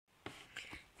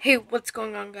Hey, what's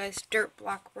going on, guys? Dirt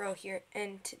Block Bro here,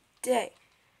 and today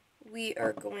we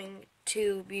are going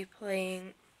to be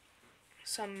playing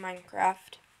some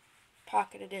Minecraft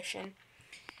Pocket Edition.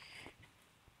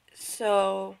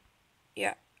 So,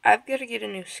 yeah, I've got to get a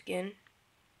new skin,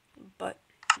 but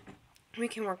we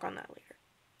can work on that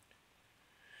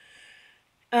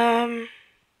later.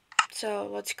 So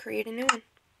let's create a new one.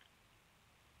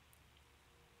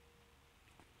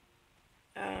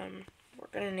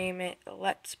 We're gonna name it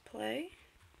Let's Play.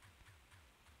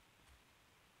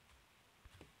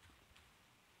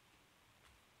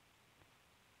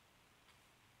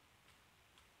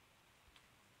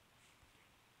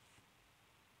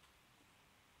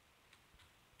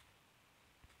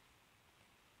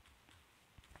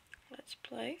 Let's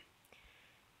Play.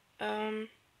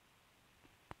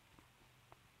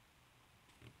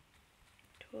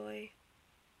 Toy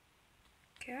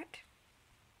cat.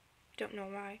 Don't know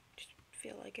why, just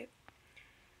feel like it.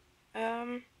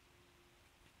 Don't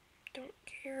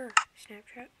care.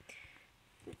 Snapchat.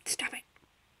 Stop it.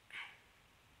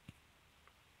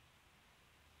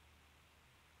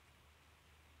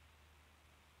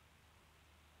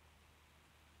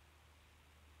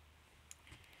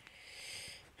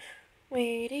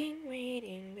 Waiting.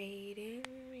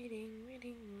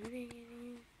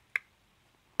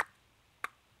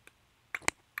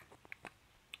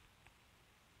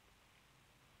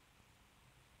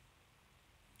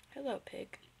 Hello,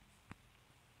 pig.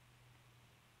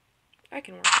 I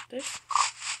can work with this.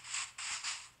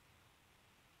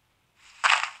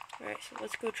 Alright, so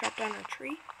let's go chop down a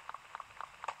tree.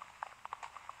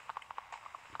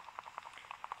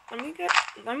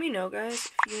 Let me know,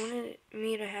 guys, if you wanted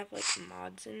me to have like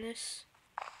mods in this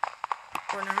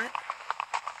or not.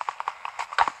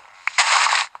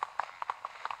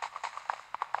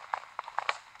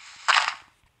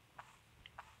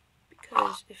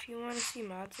 Because if you want to see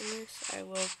mods in this, I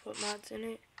will put mods in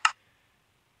it.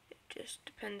 It just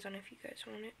depends on if you guys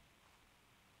want it.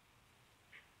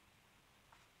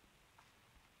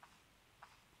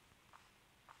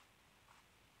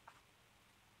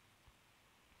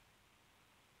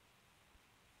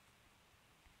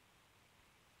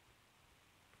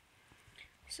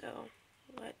 So,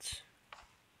 let's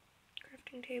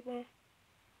crafting table.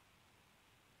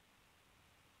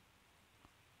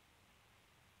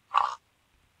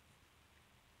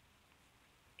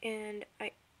 And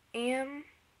I am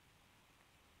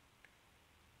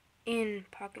in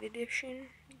Pocket Edition.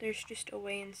 There's just a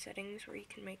way in settings where you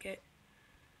can make it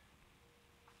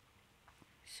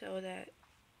so that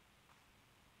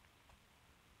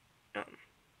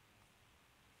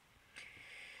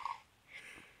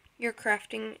your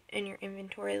crafting and your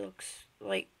inventory looks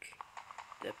like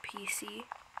the PC.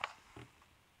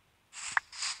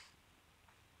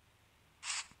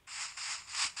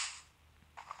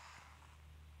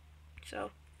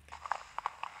 So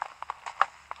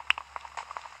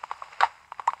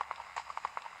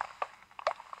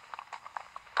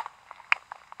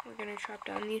we're gonna chop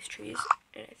down these trees,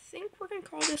 and I think we're gonna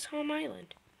call this Home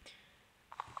Island.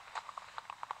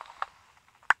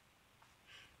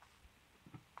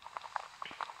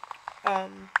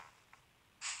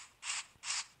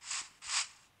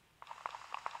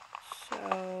 So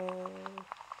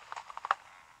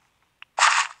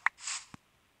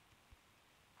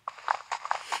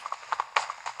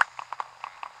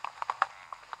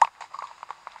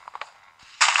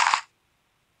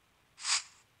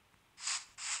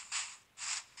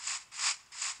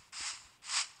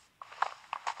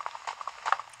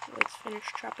let's finish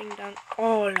chopping down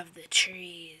all of the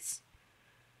trees.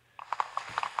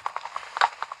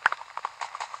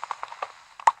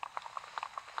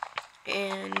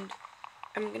 And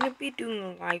I'm gonna be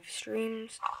doing live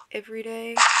streams every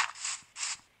day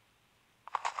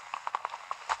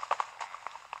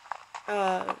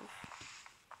of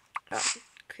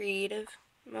creative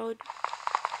mode.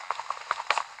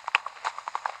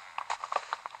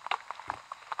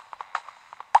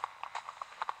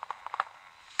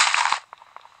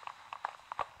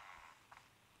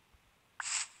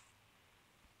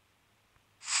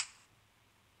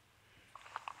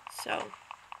 So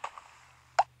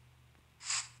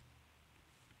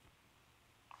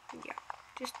yeah,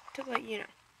 just to let you know.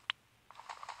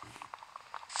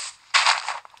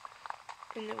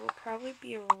 And it will probably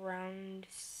be around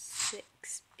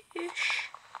 6-ish.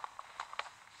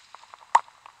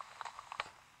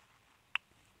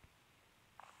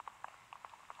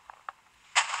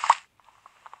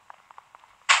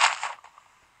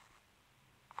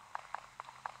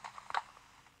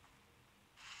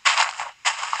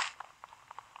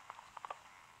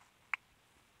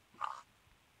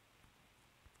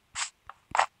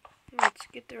 Let's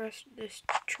get the rest of this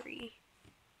tree.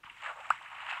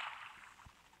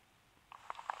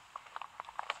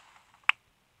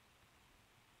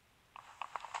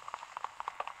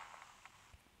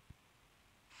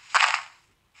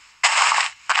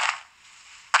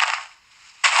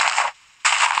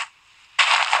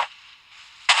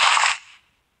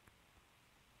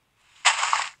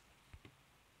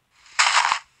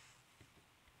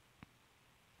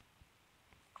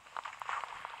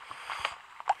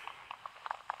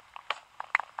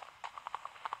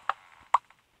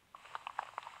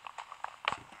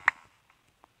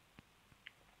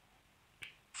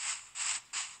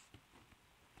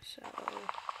 So,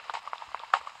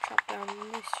 chop down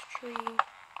this tree,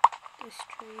 this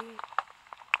tree.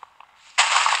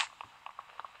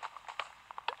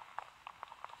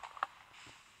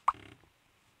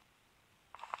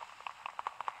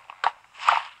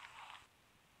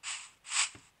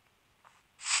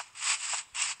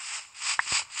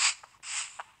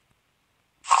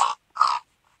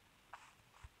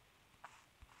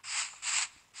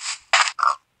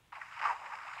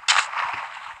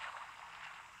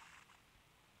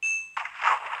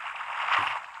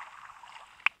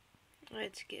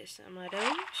 Let's get some of those.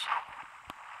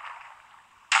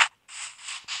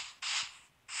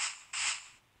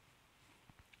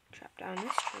 Chop down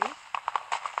this tree.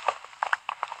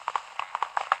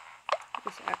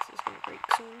 This axe is going to break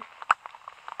soon.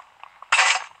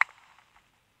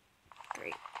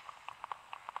 Great.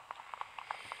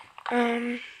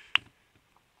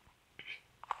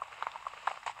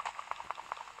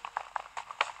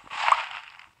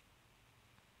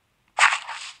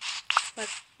 Like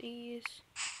these.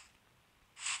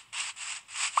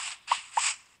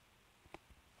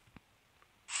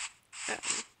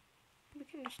 We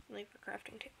can just leave the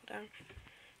crafting table down.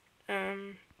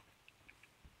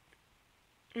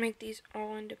 Make these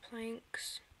all into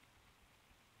planks.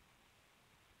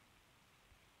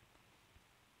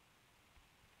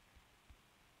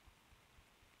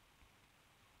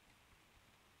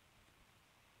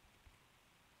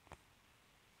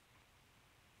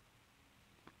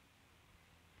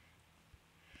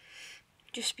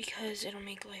 Just because it'll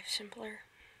make life simpler.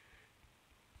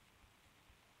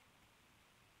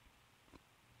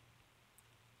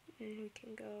 And we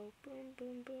can go boom,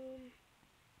 boom, boom.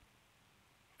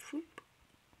 Whoop.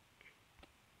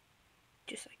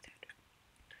 Just like that.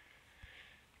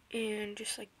 And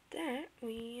just like that,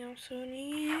 we also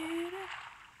need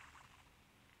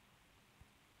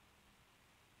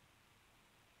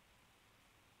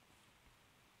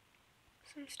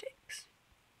some sticks.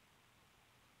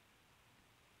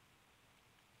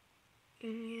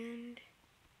 And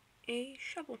a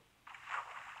shovel.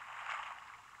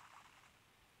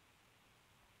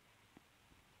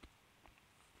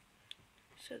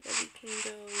 So that we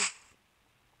can go,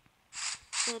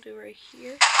 we'll do right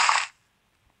here.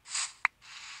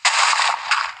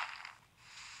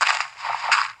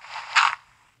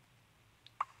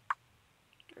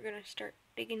 We're gonna start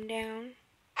digging down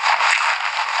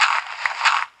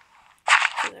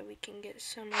so that we can get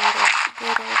some of that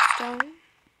good old stone.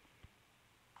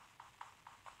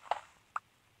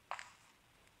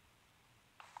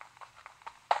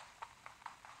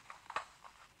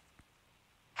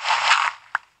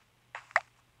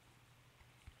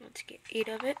 Let's get 8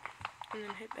 of it, and then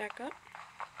hit back up.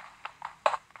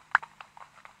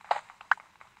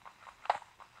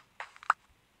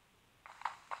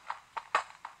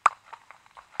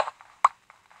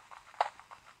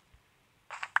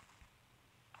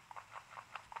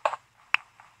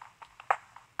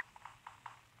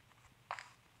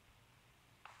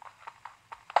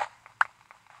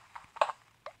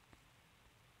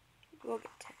 We'll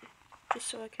get 10, just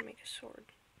so I can make a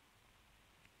sword.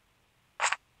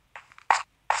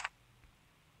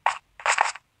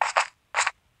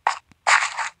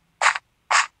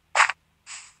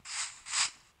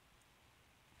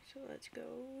 So let's go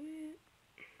with...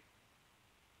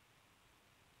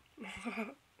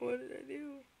 What did I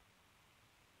do?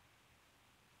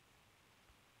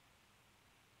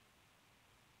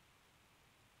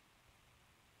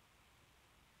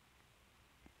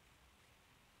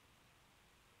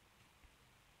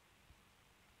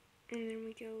 And then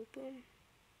we go boom,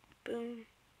 boom,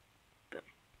 boom.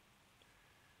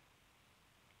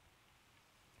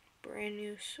 Brand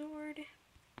new sword.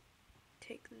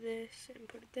 Take this and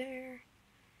put it there.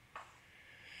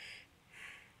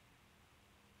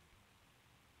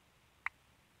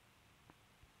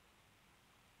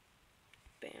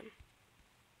 Bam.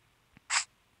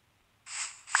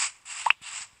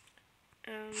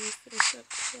 Finish up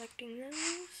collecting those.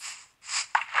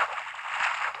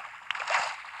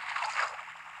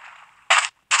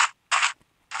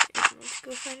 let's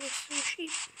go find us some sheep.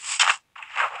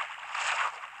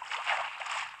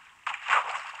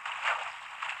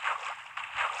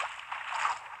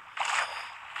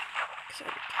 Because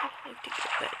I'd kind of like to get a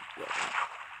bed going.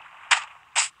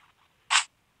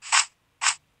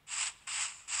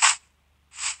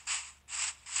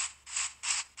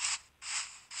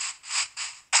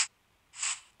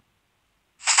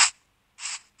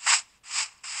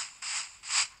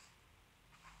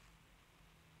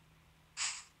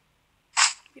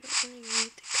 We don't really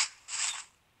need the cows.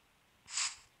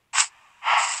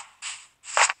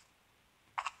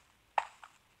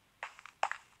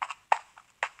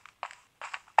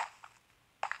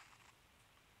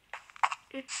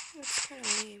 That's kind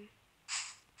of lame.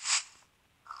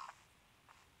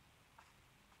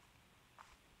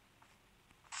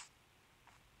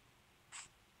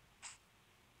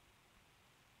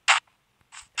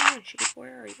 Come on, sheep,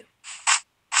 where are you?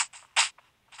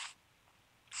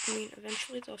 I mean,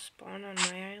 eventually they'll spawn on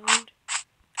my island.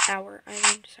 Our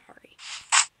island, sorry.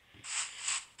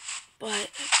 But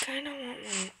I kind of want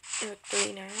one or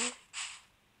 3 now.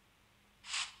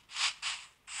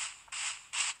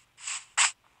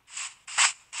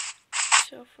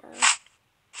 So far,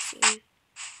 seen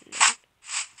none.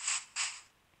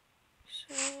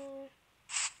 So,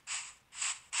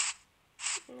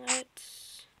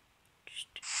 let's just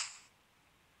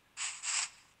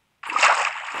go back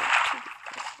to the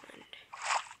island.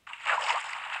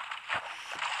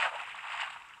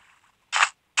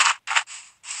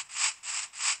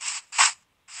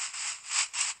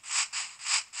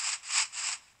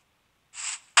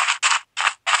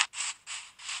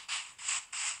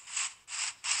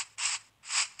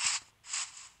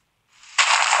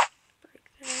 Break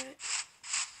that.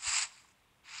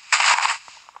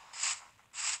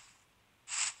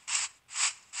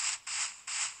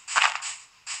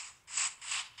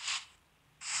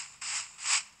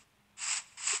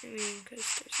 I mean, because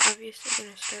there's obviously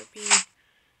going to start being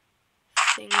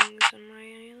things on my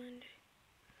island.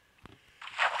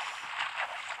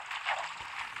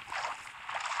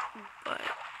 But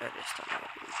I just thought maybe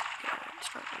we could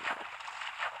start on that.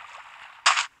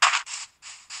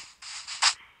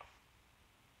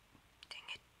 Dang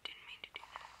it, didn't mean to do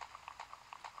that.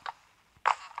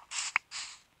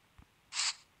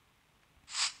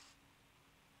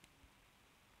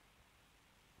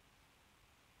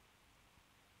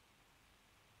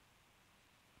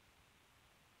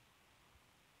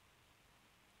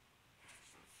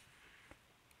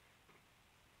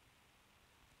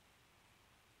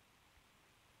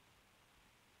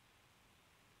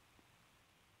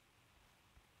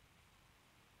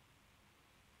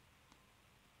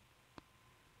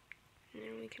 And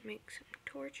then we can make some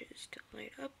torches to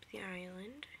light up the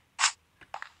island.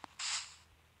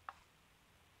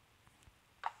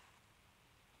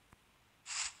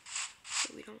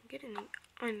 So we don't get any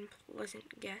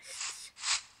unpleasant guests.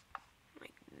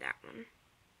 Like that one.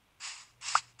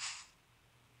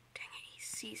 Dang it, he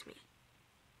sees me.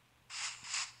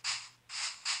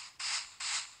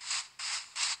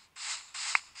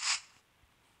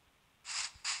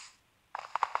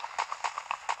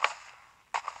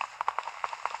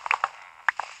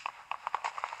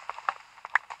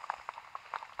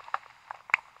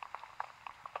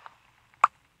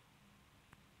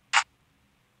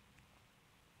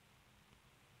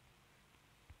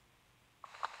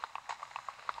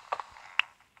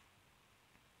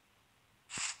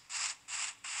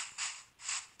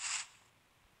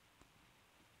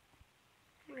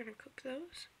 We're gonna cook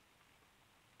those.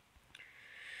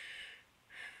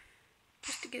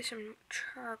 Just to get some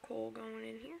charcoal going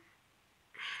in here.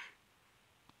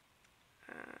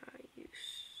 Use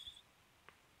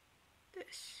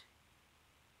this.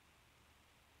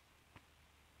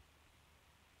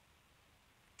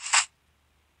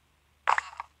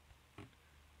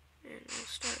 And we'll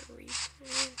start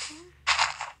replanting.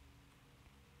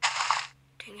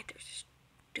 Dang it, there's a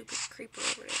stupid creeper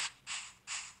over there.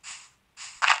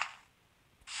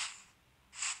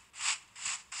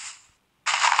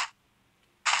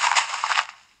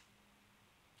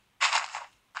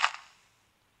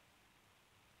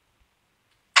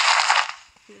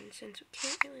 And since we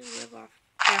can't really live off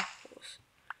apples,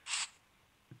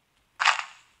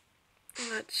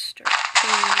 let's start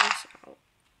cleaning this out.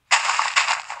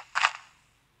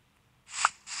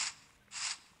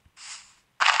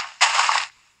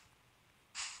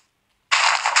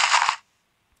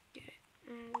 Get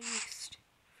at least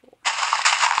 4.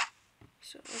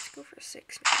 So let's go for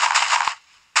 6 now.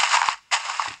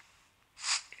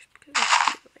 Just because I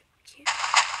feel like we can't.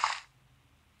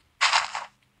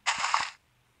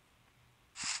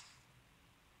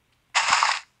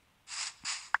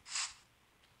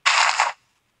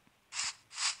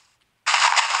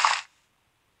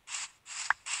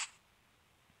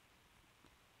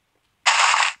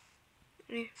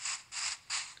 Don't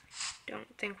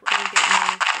think we're gonna get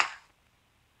any.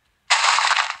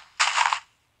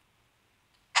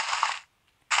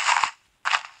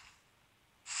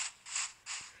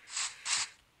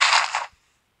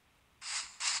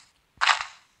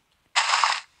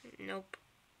 Nope.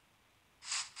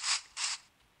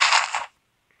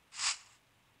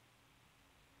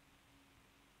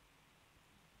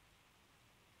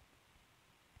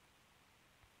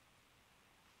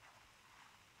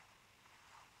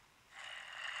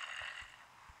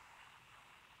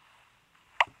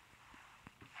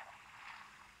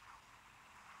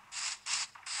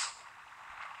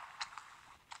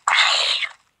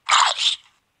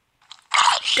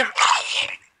 God.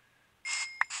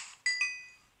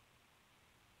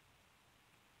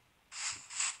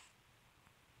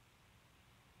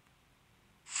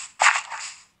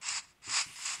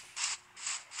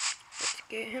 Let's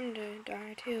get him to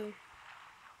die too.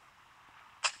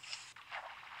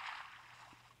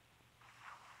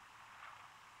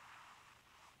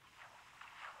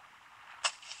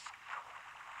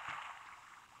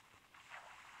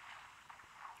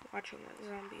 Watching that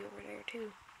zombie over there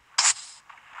too.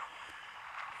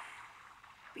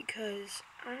 Because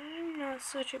I'm not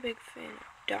such a big fan of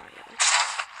dying.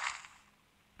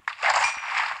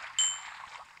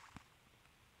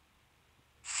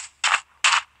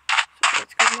 So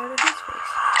let's get him out of his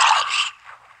face.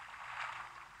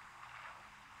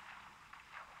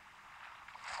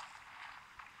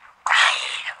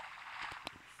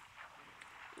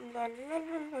 La, la, la,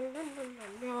 la, la,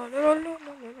 la, la, la, la.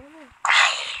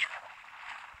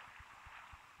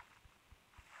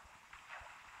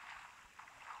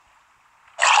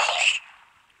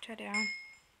 Down.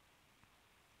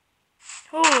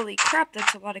 Holy crap,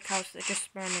 that's a lot of cows that just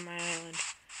spawned on my island.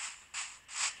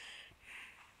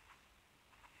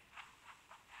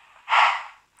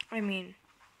 I mean,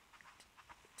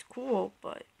 it's cool,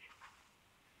 but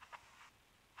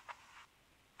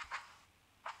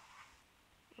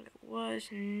I was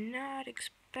not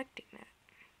expecting that.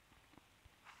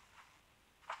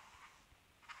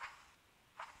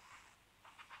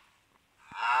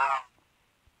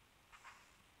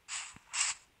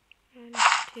 One,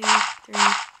 two, three,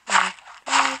 four,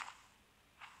 five.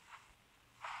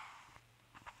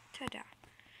 Ta-da.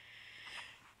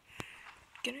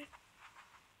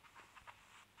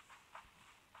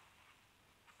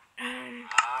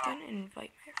 Gonna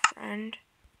invite my friend.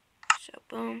 So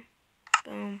boom,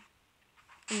 boom,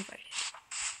 invited.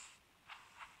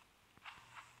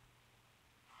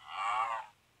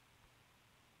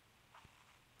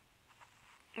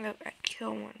 Oh, I'd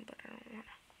kill one, but I don't wanna.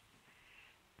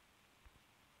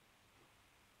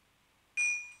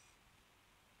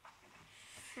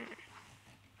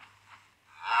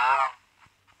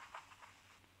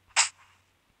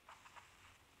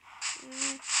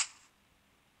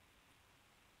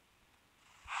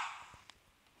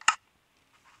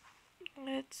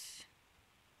 Let's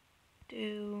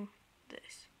do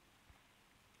this.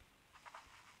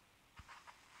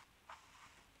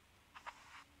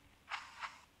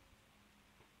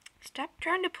 Stop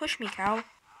trying to push me, cow.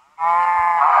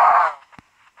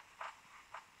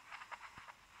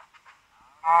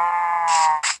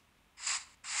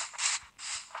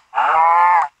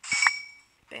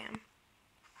 Bam.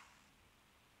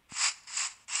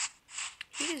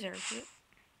 He deserves it.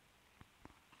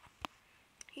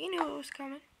 He knew it was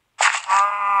coming.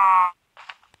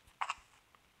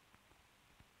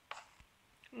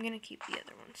 I'm gonna keep the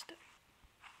other one still.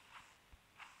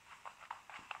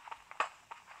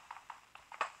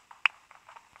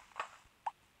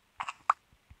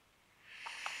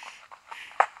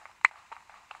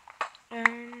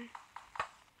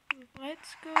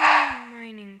 Let's go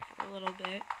mining for a little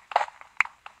bit.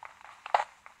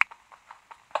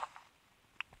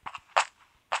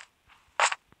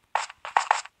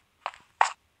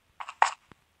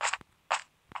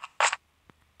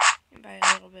 And by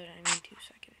a little bit, I mean 2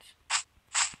 seconds.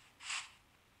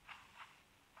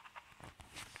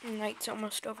 Night's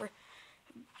almost over.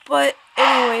 But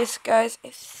anyways, guys, I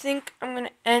think I'm going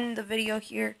to end the video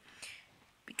here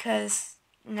because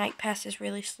night passes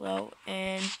really slow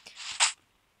and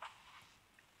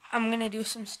I'm going to do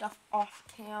some stuff off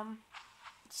cam.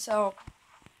 So,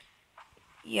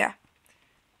 yeah.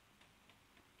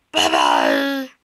 Bye-bye!